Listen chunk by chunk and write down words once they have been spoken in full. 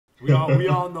We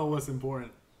all know what's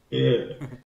important. Yeah.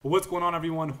 Well, what's going on,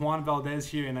 everyone? Juan Valdez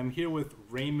here, and I'm here with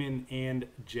Raymond and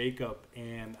Jacob,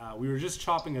 and we were just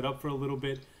chopping it up for a little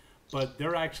bit, but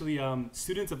they're actually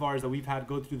students of ours that we've had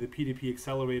go through the P2P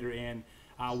Accelerator, and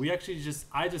I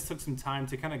just took some time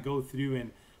to kind of go through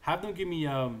and have them give me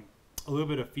a little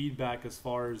bit of feedback as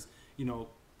far as,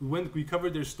 we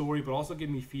covered their story, but also give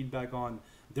me feedback on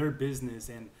their business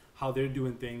and how they're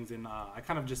doing things, and I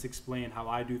kind of just explained how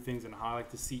I do things and how I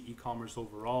like to see e-commerce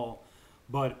overall.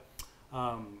 But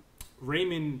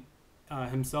Raymond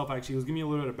himself actually was giving me a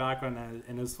little bit of background,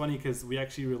 and it was funny because we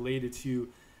actually related to,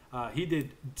 he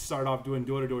did start off doing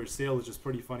door-to-door sales, which is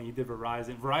pretty funny. He did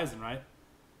Verizon, right?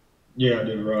 Yeah, I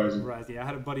did Verizon. Verizon. Yeah, I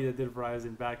had a buddy that did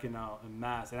Verizon back in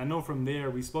Mass, and I know from there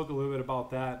we spoke a little bit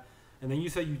about that. And then you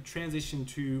said you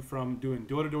transitioned from doing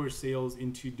door-to-door sales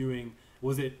into doing,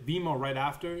 was it Vimo right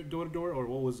after door-to-door, or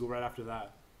what was right after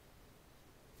that?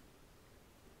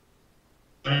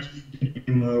 I actually did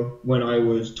Vimo when I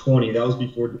was 20. That was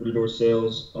before door-to-door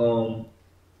sales.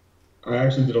 I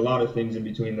actually did a lot of things in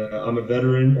between that. I'm a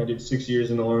veteran. I did 6 years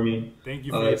in the Army. Thank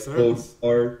you for your service. I sold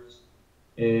art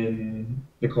in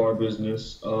the car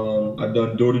business. I've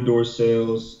done door-to-door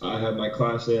sales. I have my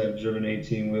Class A. I've driven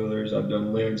 18-wheelers. I've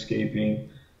done landscaping.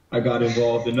 I got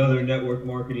involved in other network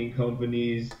marketing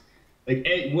companies. Like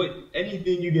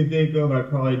anything you can think of, I've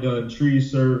probably done tree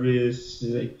service,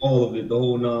 like all of it, the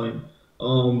whole nine.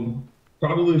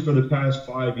 Probably for the past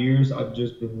 5 years, I've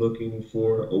just been looking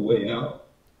for a way out.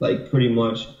 Like pretty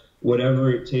much whatever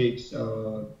it takes.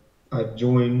 I've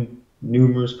joined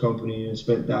numerous companies and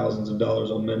spent thousands of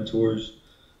dollars on mentors.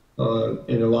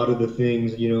 And a lot of the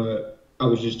things, I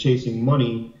was just chasing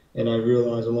money, and I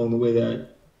realized along the way that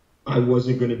I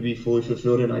wasn't going to be fully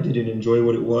fulfilled and I didn't enjoy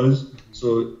what it was.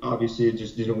 So obviously it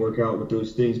just didn't work out with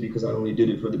those things because I only did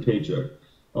it for the paycheck.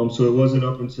 So it wasn't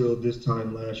up until this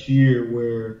time last year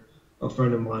where a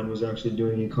friend of mine was actually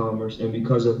doing e-commerce, and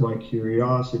because of my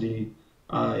curiosity,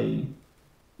 I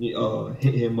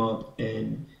hit him up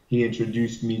and he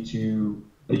introduced me to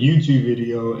a YouTube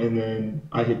video, and then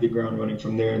I hit the ground running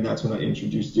from there, and that's when I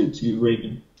introduced it to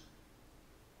Raven.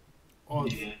 Oh,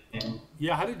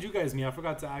 yeah. How did you guys meet? I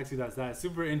forgot to ask you that. That's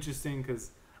super interesting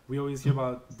because we always hear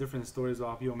about different stories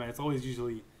about people, man. It's always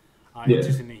usually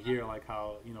interesting to hear like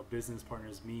how business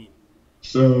partners meet.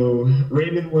 So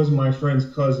Raven was my friend's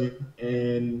cousin,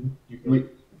 and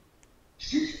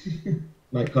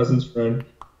my cousin's friend,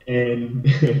 and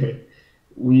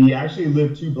we actually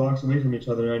lived 2 blocks away from each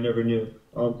other, and I never knew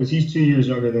because he's 2 years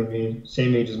younger than me,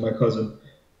 same age as my cousin.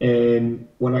 And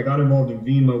when I got involved in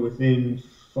Vimo, within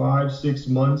 5-6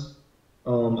 months,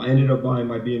 I ended up buying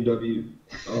my BMW.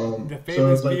 The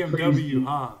famous BMW, crazy.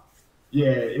 huh?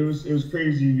 Yeah, it was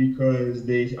crazy because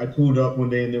I pulled up one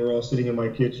day and they were all sitting in my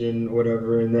kitchen or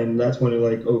whatever, and then that's when it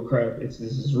like, oh crap, this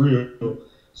is real.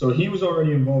 So he was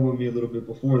already involved with me a little bit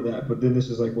before that, but then this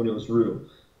is like when it was real.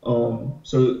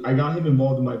 So I got him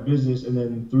involved in my business, and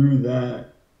then through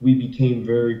that we became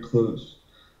very close.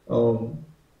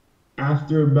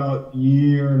 After about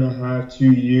 1.5 to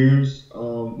 2 years,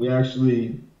 we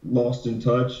actually lost in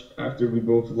touch after we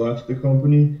both left the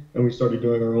company and we started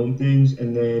doing our own things.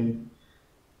 And then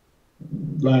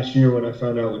last year when I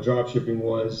found out what dropshipping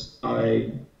was,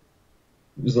 I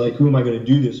was like, who am I going to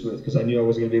do this with? Because I knew I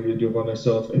wasn't going to be able to do it by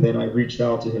myself. And then I reached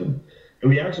out to him. And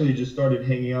we actually just started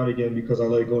hanging out again because I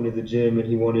like going to the gym, and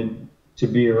he wanted to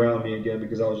be around me again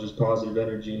because I was just positive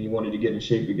energy, and he wanted to get in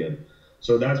shape again.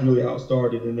 So that's really how it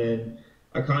started. And then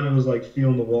I kind of was like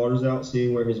feeling the waters out,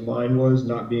 seeing where his mind was,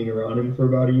 not being around him for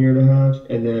about 1.5 years.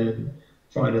 And then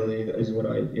finally is when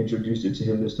I introduced it to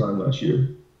him this time last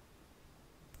year.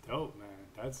 Dope, man.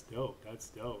 That's dope. That's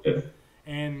dope. Yeah.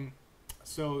 And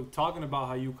so talking about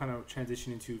how you kind of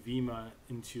transitioned into Vima,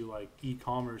 into like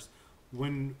e-commerce,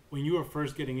 when you were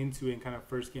first getting into it and kind of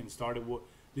first getting started,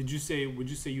 would you say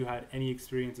you had any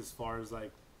experience as far as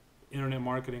like internet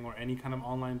marketing or any kind of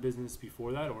online business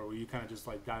before that, or were you kind of just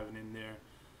like diving in there?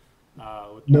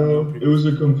 No, it was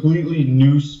a completely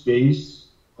new space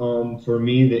for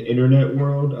me, the internet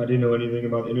world. I didn't know anything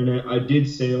about the internet. I did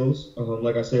sales.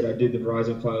 Like I said, I did the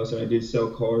Verizon files and I did sell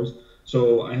cars.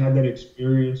 So I had that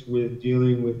experience with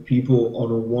dealing with people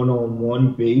on a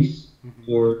one-on-one base,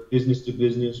 or business to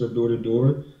business or door to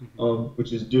door,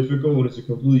 which is difficult when it's a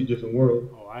completely different world.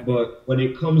 But when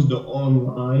it comes to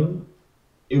online,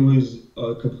 it was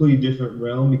a completely different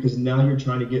realm because now you're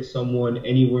trying to get someone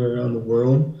anywhere around the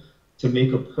world to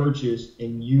make a purchase,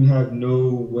 and you have no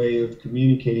way of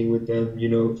communicating with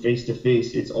them, face to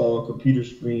face. It's all a computer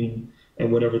screen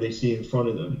and whatever they see in front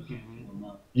of them.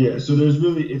 Yeah, so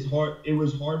it's hard. It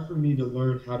was hard for me to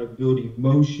learn how to build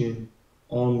emotion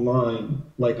online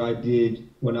like I did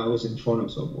when I was in front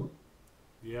of someone.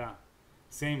 Yeah,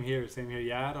 same here, same here.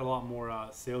 Yeah, I had a lot more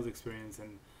sales experience,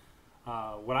 and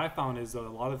what I found is a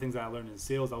lot of things that I learned in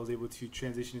sales, I was able to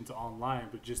transition into online,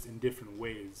 but just in different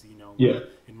ways, you know, Yeah. like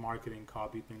in marketing,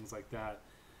 copy, things like that.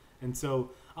 And so,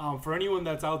 for anyone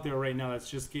that's out there right now that's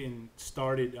just getting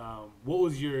started, what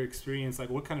was your experience like?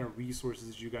 What kind of resources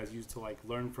did you guys use to like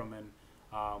learn from, and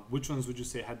which ones would you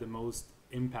say had the most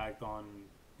impact on,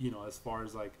 you know, as far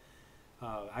as like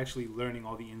actually learning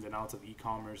all the ins and outs of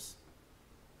e-commerce?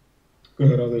 Go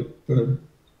ahead, Ali. Go ahead.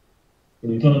 The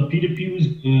P2P was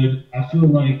good. I feel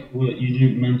like what you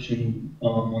didn't mention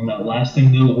on that last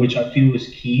thing though, which I feel is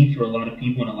key for a lot of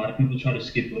people, and a lot of people try to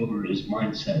skip over, is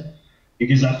mindset.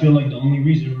 Because I feel like the only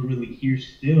reason we're really here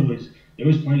still is there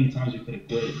was plenty of times we could have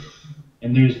quit,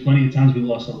 and there's plenty of times we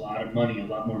lost a lot of money, a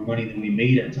lot more money than we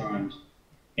made at times,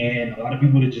 and a lot of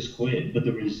people that just quit. But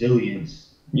the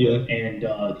resilience, Yeah. and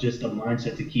just the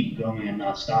mindset to keep going and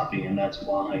not stopping, and that's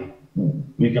why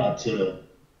we got to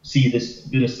see this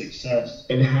bit of success.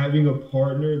 And having a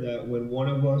partner that when one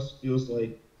of us feels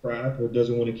like crap or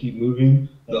doesn't want to keep moving,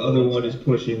 the other one is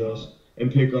pushing us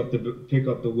and pick up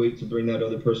the weight to bring that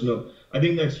other person up. I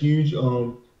think that's huge.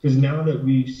 Because now that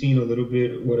we've seen a little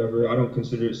bit, whatever, I don't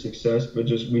consider it success, but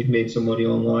just we've made some money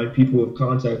online. People have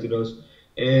contacted us,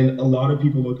 and a lot of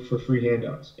people look for free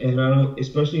handouts. And I don't,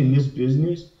 especially in this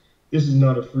business, this is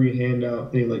not a free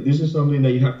handout thing. Like, this is something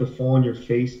that you have to fall on your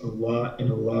face a lot and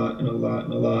a lot and a lot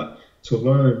and a lot to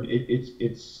learn.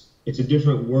 It's a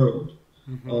different world.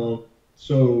 Mm-hmm.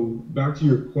 So back to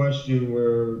your question,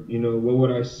 where, you know, what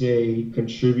would I say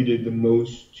contributed the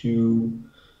most to,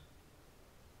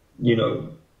 you know,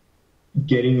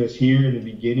 getting us here in the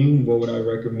beginning? What would I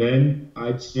recommend?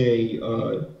 I'd say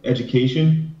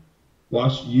education.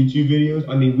 Watch YouTube videos.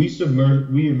 I mean,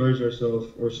 we immerse ourselves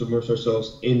or submerge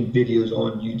ourselves in videos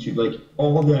on YouTube. Like,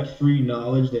 all that free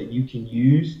knowledge that you can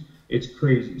use, it's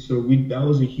crazy. So that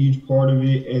was a huge part of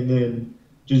it, and then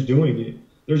just doing it.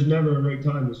 There's never a right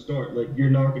time to start. Like, you're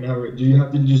not gonna have it. You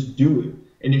have to just do it.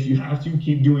 And if you have to,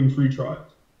 keep doing free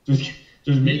trials. Just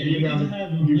make You can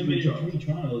have unlimited free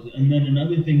trials. And then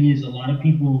another thing is, a lot of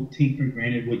people take for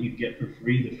granted what you get for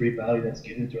free, the free value that's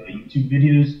given throughout YouTube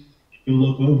videos. You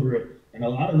look over it, and a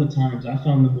lot of the times I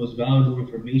found the most valuable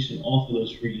information off of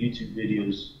those free YouTube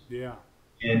videos. Yeah.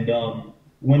 And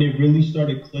when it really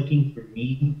started clicking for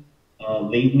me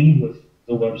lately with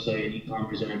the website and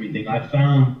e-commerce and everything, I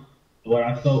found what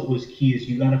I felt was key is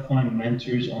you got to find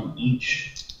mentors on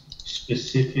each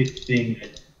specific thing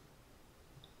that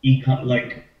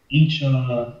like each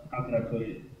how can I put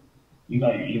it? You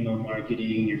got your email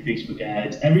marketing, your Facebook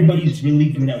ads. Everybody's really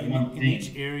good at one thing.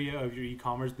 Each area of your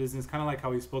e-commerce business, kind of like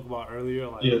how we spoke about earlier,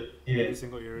 like every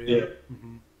single area. Yeah.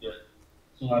 Mm-hmm. Yeah.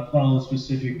 So I follow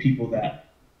specific people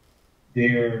that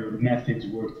their methods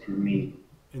worked for me.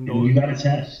 And you got to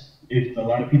test. If a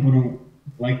lot of people don't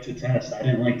like to test, I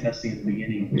didn't like testing in the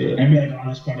beginning. Yeah. I'd be like, oh,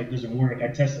 this product doesn't work. I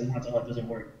tested once, oh, it doesn't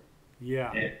work.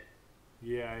 Yeah.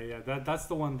 That's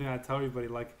the one thing I tell everybody.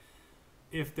 Like,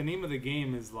 if the name of the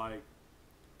game is like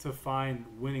to find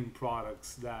winning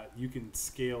products that you can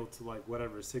scale to like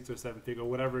whatever 6 or 7 figure or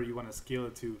whatever you want to scale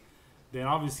it to, then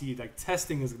obviously like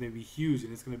testing is going to be huge,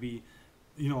 and it's going to be,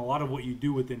 you know, a lot of what you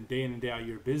do within day in and day out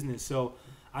your business. So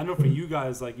I know for you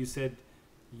guys, like you said,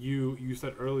 you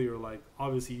said earlier, like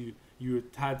obviously you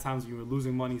had times you were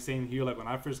losing money. Same here. Like when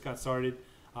I first got started,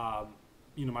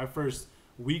 you know, my first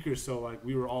week or so, like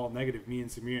we were all negative, me and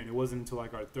Samir, and it wasn't until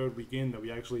like our third weekend that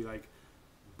we actually like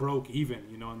broke even,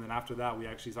 you know, and then after that we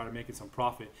actually started making some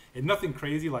profit. And nothing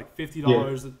crazy, like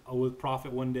 $50 with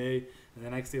profit one day, and the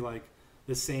next day like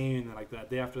the same, and then like that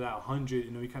day after that 100.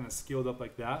 You know, we kind of scaled up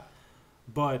like that.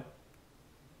 But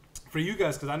for you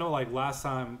guys, because I know like last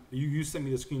time you sent me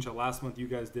the screenshot last month, you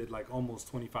guys did like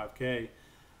almost 25K.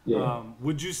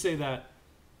 Would you say that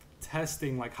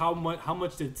testing, like how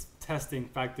much did testing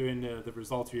factor into the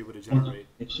results you're able to generate?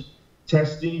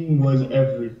 Testing was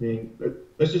everything.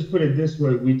 Let's just put it this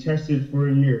way: we tested for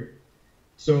a year,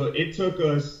 so it took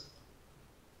us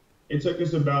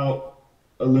about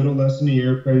a little less than a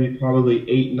year, probably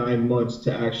 8-9 months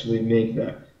to actually make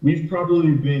that. We've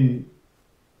probably broken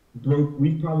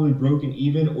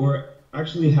even, or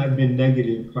actually have been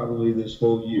negative probably this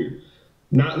whole year.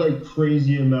 Not like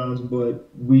crazy amounts, but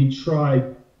we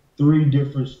tried 3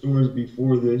 different stores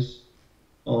before this.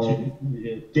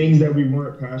 Things that we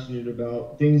weren't passionate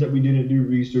about, things that we didn't do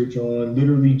research on,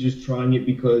 literally just trying it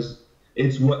because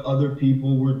It's what other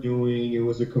people were doing. It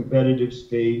was a competitive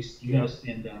space. You gotta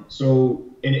stand out. So,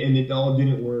 and it all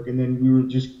didn't work. And then we were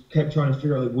just kept trying to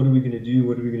figure out, like, what are we going to do?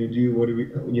 What are we going to do? What are we,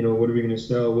 what are we going to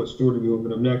sell? What store do we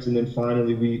open up next? And then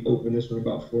finally we opened this one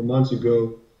about 4 months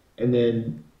ago. And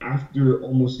then after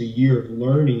almost a year of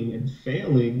learning and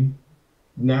failing,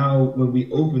 now when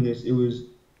we opened this, it was,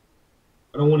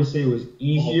 I don't want to say it was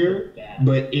easier,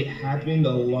 but it happened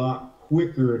a lot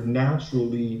quicker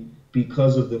naturally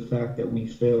because of the fact that we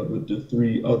failed with the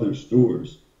 3 other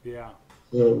stores. Yeah.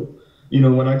 So,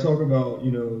 when I talk about,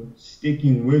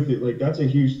 sticking with it, like, that's a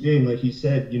huge thing. Like he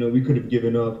said, we could have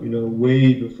given up,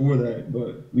 way before that,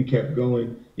 but we kept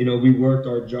going. We worked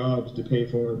our jobs to pay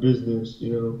for our business,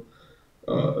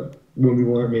 when we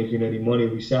weren't making any money.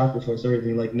 We sacrificed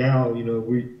everything. Like now,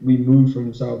 we moved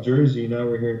from South Jersey. Now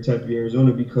we're here in Tempe,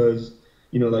 Arizona because,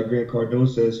 like Grant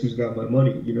Cardone says, who's got my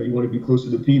money? You want to be close to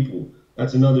the people.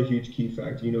 That's another huge key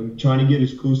factor. Trying to get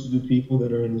as close to the people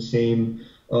that are in the same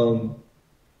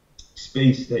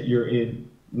space that you're in,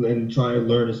 and try and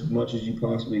learn as much as you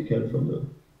possibly can from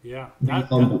them. Yeah,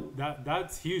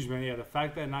 that's huge, man. Yeah, the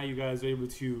fact that now you guys are able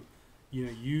to,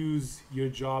 use your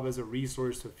job as a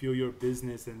resource to fuel your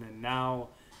business, and then now,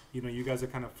 you guys are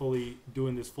kind of fully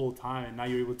doing this full time, and now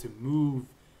you're able to move,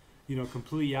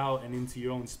 completely out and into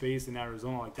your own space in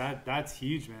Arizona. Like that's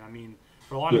huge, man. I mean,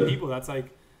 for a lot of people, that's like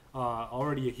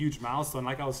already a huge milestone.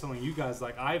 Like I was telling you guys,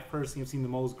 like I personally have seen the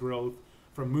most growth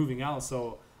from moving out,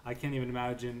 so I can't even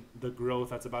imagine the growth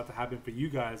that's about to happen for you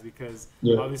guys, because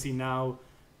obviously now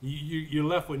you're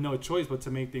left with no choice but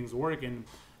to make things work. And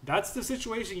that's the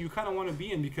situation you kind of want to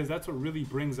be in, because that's what really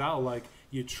brings out like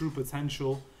your true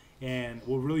potential and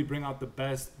will really bring out the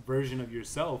best version of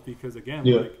yourself. Because again,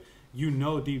 like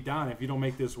deep down, if you don't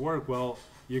make this work, well,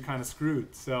 you're kind of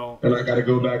screwed. So, and I got to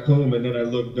go back home, and then I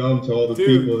look dumb to all the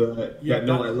people that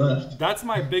know I left. That's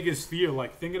my biggest fear.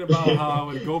 Like thinking about how I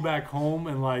would go back home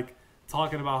and like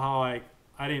talking about how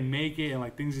I didn't make it and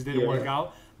like things just didn't work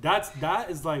out. That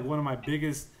is like one of my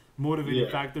biggest motivating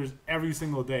factors every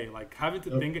single day. Like having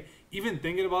to even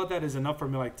thinking about that is enough for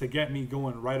me, like to get me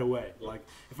going right away. Like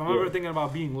if I'm ever thinking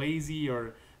about being lazy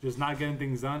or just not getting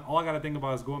things done, all I got to think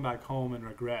about is going back home and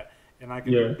regret. And I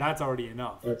can, that's already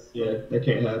enough. That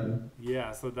can't happen.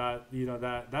 Yeah, so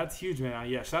that's huge, man.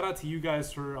 Yeah, shout out to you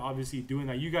guys for obviously doing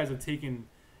that. You guys have taken,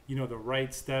 the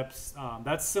right steps.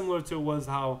 That's similar to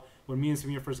how when me and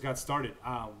Samir first got started.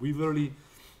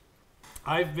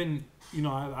 I've been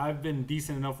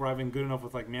decent enough where I've been good enough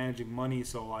with like managing money.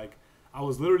 So like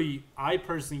I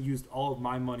personally used all of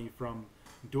my money from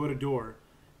door to door,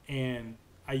 and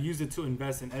I used it to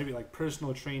invest in every like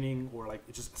personal training or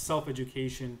like just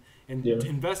self-education and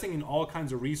investing in all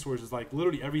kinds of resources, like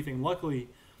literally everything. Luckily,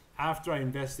 after I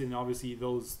invested in obviously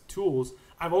those tools,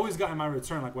 I've always gotten my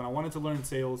return. Like when I wanted to learn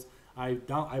sales, I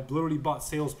literally bought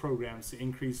sales programs to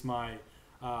increase my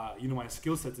my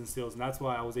skill sets in sales, and that's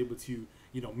why I was able to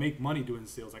make money doing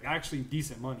sales, like actually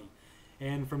decent money.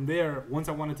 And from there, once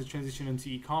I wanted to transition into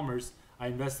e-commerce, I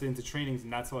invested into trainings,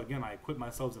 and that's how again I equipped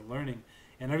myself in learning.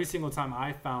 And every single time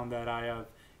I found that I have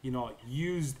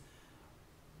used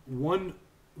one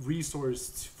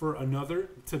resource for another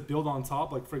to build on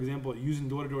top, like for example using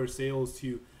door-to-door sales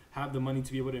to have the money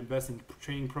to be able to invest in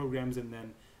training programs and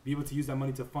then be able to use that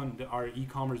money to fund our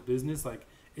e-commerce business, like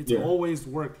it's always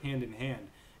worked hand in hand.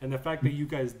 And the fact that you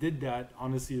guys did that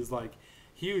honestly is like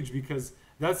huge, because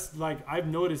that's like I've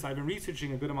noticed, I've been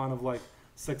researching a good amount of like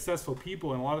successful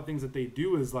people, and a lot of things that they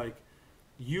do is like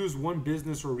use one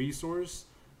business or resource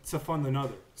to fund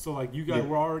another. So like you guys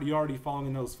were already following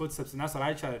in those footsteps, and that's what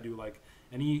I try to do. Like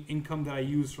any income that I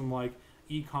use from like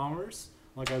e-commerce,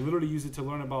 like I literally use it to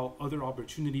learn about other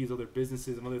opportunities, other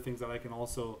businesses, and other things that I can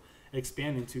also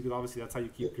expand into, because obviously that's how you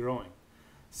keep growing.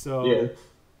 So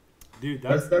dude,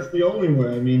 that's the only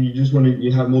way. I mean,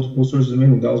 you have multiple sources of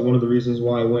income. That was one of the reasons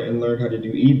why I went and learned how to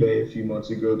do eBay a few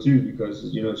months ago too, because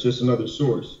it's just another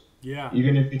source. Yeah.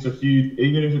 Even if it's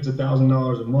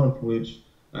 $1,000 a month, which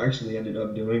I actually ended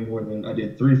up doing more than I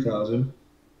did 3,000,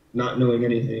 not knowing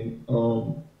anything.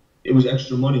 It was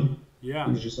extra money. Yeah.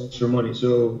 It was just extra money.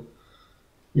 So,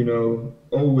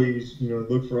 always,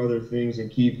 look for other things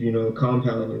and keep,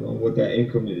 compounding on what that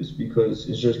income is, because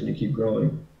it's just going to keep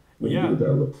growing when you do it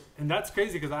that way. And that's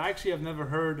crazy, because I actually have never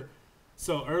heard.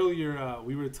 So earlier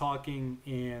we were talking,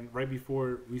 and right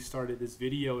before we started this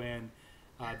video, and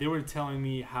they were telling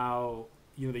me how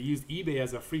they used eBay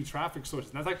as a free traffic source.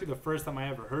 And that's actually the first time I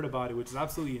ever heard about it, which is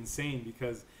absolutely insane,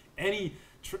 because any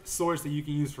source that you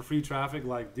can use for free traffic,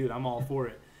 like, dude, I'm all for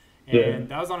it. And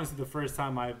that was honestly the first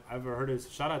time I've ever heard it. So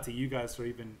shout out to you guys for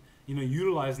even,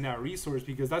 utilizing that resource,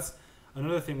 because that's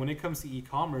another thing when it comes to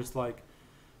e-commerce. Like,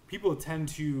 people tend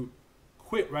to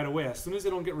quit right away as soon as they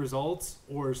don't get results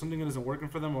or something that isn't working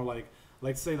for them, or like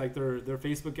say like their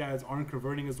Facebook ads aren't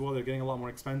converting as well, they're getting a lot more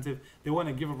expensive. They want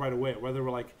to give up right away. Whether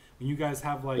we're like when you guys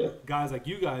have like guys like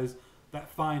you guys that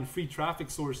find free traffic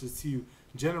sources to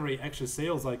generate extra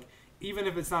sales, like even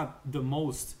if it's not the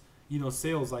most, you know,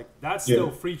 sales, like that's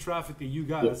still free traffic that you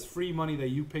got. That's free money that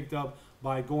you picked up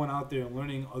by going out there and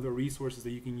learning other resources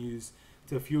that you can use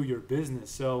to fuel your business.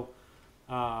 So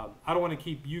I don't want to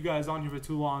keep you guys on here for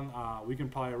too long. We can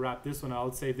probably wrap this one out. I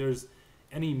would say if there's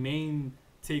any main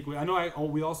takeaway, I know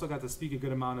we also got to speak a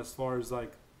good amount as far as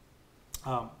like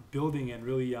building and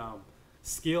really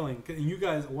scaling. And you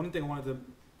guys, one thing I wanted to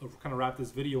kind of wrap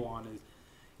this video on is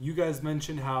you guys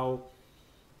mentioned how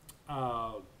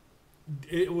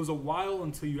it was a while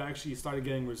until you actually started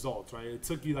getting results, right? It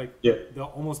took you like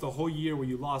almost a whole year where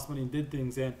you lost money and did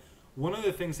things. And one of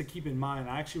the things to keep in mind,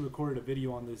 I actually recorded a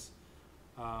video on this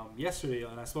yesterday,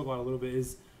 and I spoke about it a little bit,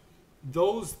 is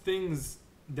those things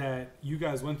that you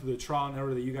guys went through, the trial and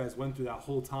error that you guys went through that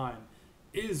whole time,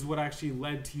 is what actually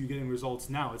led to you getting results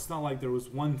now. It's not like there was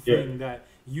one thing that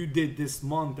you did this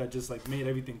month that just like made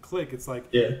everything click. It's like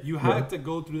you had to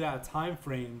go through that time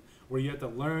frame where you had to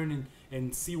learn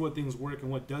and see what things work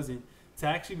and what doesn't, to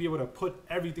actually be able to put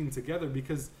everything together.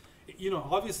 Because, you know,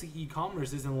 obviously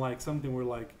e-commerce isn't like something where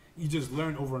like you just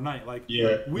learn overnight. Like we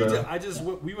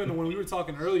went when we were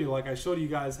talking earlier, like I showed you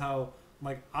guys how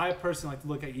like I personally like to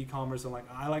look at e-commerce, and like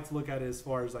I like to look at it as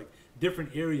far as like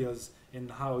different areas and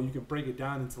how you can break it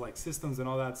down into like systems and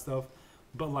all that stuff.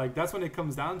 But like that's when it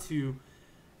comes down to,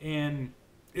 and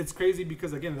it's crazy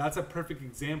because again, that's a perfect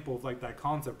example of like that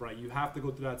concept, right? You have to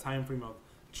go through that time frame of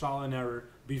trial and error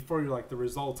before you're like the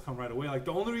results come right away. Like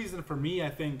the only reason for me, I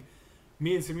think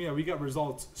me and Samir, we got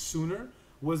results sooner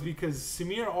was because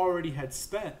Samir already had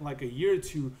spent like a year or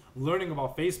two learning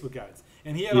about Facebook ads,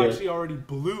 and he had actually already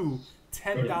blew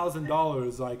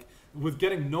 $10,000 like with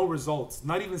getting no results,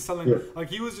 not even selling. Like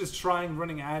he was just trying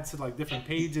running ads to like different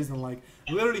pages, and like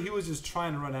literally he was just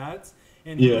trying to run ads,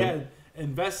 and he had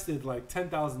invested like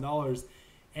 $10,000,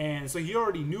 and so he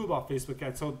already knew about Facebook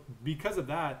ads. So because of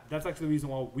that, that's actually the reason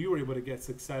why we were able to get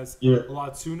success a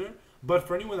lot sooner. But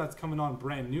for anyone that's coming on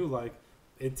brand new, like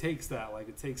it takes that, like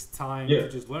it takes time to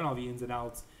just learn all the ins and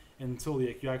outs until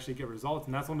like, you actually get results.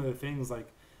 And that's one of the things, like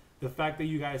the fact that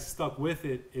you guys stuck with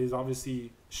it is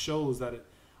obviously shows that it,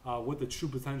 what the true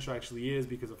potential actually is.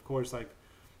 Because of course, like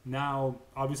now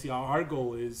obviously our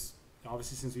goal is,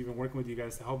 obviously since we've been working with you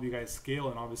guys, to help you guys scale.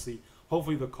 And obviously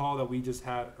hopefully the call that we just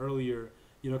had earlier,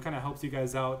 you know, kind of helps you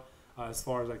guys out as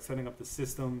far as like setting up the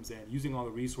systems and using all the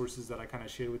resources that I kind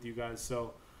of shared with you guys.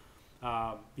 So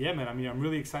yeah, man, I mean, I'm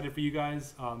really excited for you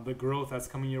guys, the growth that's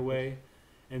coming your way.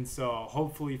 And so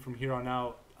hopefully from here on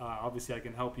out, obviously I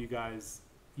can help you guys,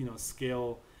 you know,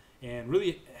 scale and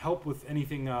really help with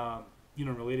anything, you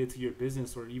know, related to your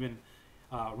business, or even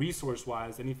resource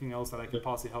wise, anything else that I could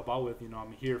possibly help out with. You know,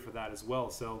 I'm here for that as well.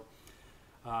 So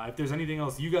if there's anything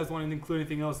else you guys want to include,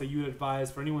 anything else that you would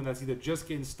advise for anyone that's either just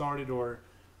getting started or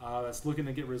that's looking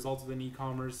to get results within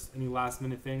e-commerce, any last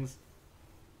minute things?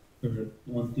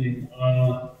 One thing,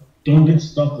 don't get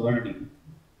stuck learning.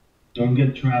 Don't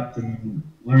get trapped in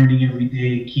learning every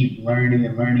day. Keep learning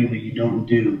and learning what you don't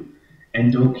do.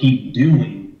 And don't keep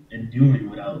doing and doing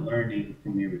without learning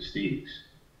from your mistakes.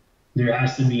 There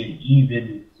has to be an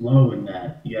even flow in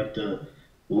that. You have to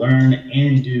learn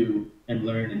and do, and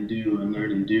learn and do, and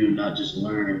learn and do, not just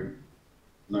learn.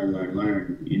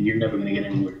 And you're never going to get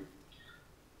anywhere.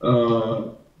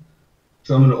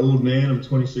 So I'm an old man. I'm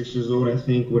 26 years old. I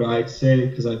think what I'd say,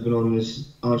 because I've been on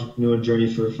this entrepreneur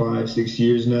journey for 5-6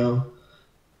 years now,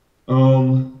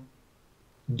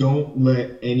 don't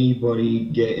let anybody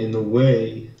get in the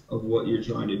way of what you're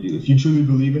trying to do. If you truly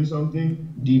believe in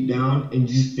something deep down and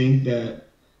you think that,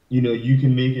 you know, you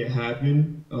can make it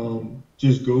happen,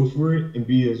 just go for it and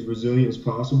be as resilient as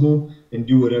possible and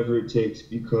do whatever it takes.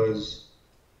 Because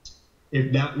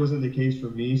if that wasn't the case for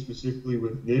me, specifically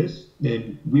with this,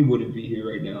 then we wouldn't be here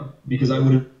right now, because I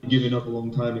would have given up a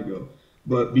long time ago.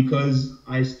 But because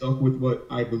I stuck with what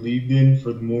I believed in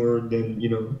for more than,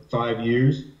 5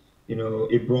 years,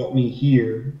 it brought me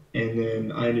here, and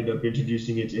then I ended up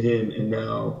introducing it to him, and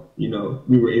now,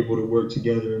 we were able to work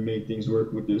together and make things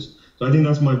work with this. So I think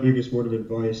that's my biggest word of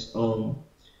advice.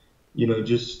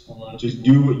 Just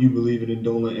do what you believe in, and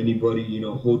don't let anybody,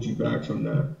 hold you back from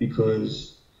that,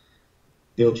 because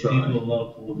they'll try.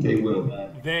 They will.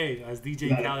 They, as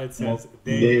DJ Khaled says,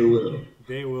 they will.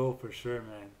 They will for sure,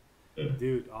 man. Yeah.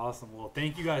 Dude, awesome. Well,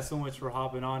 thank you guys so much for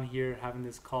hopping on here, having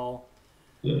this call.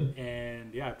 Yeah.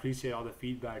 And yeah, I appreciate all the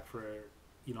feedback for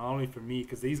you know, not only for me,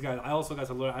 because these guys, I also get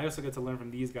to learn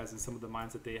from these guys and some of the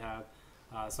mindset they have.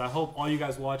 So I hope all you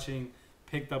guys watching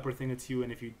picked up a thing or two,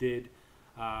 and if you did,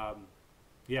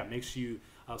 yeah, make sure you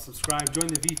subscribe, join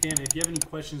the V Fan. And if you have any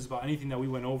questions about anything that we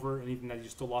went over, anything that you're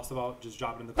still lost about, just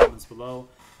drop it in the comments below,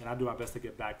 and I'll do my best to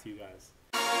get back to you guys.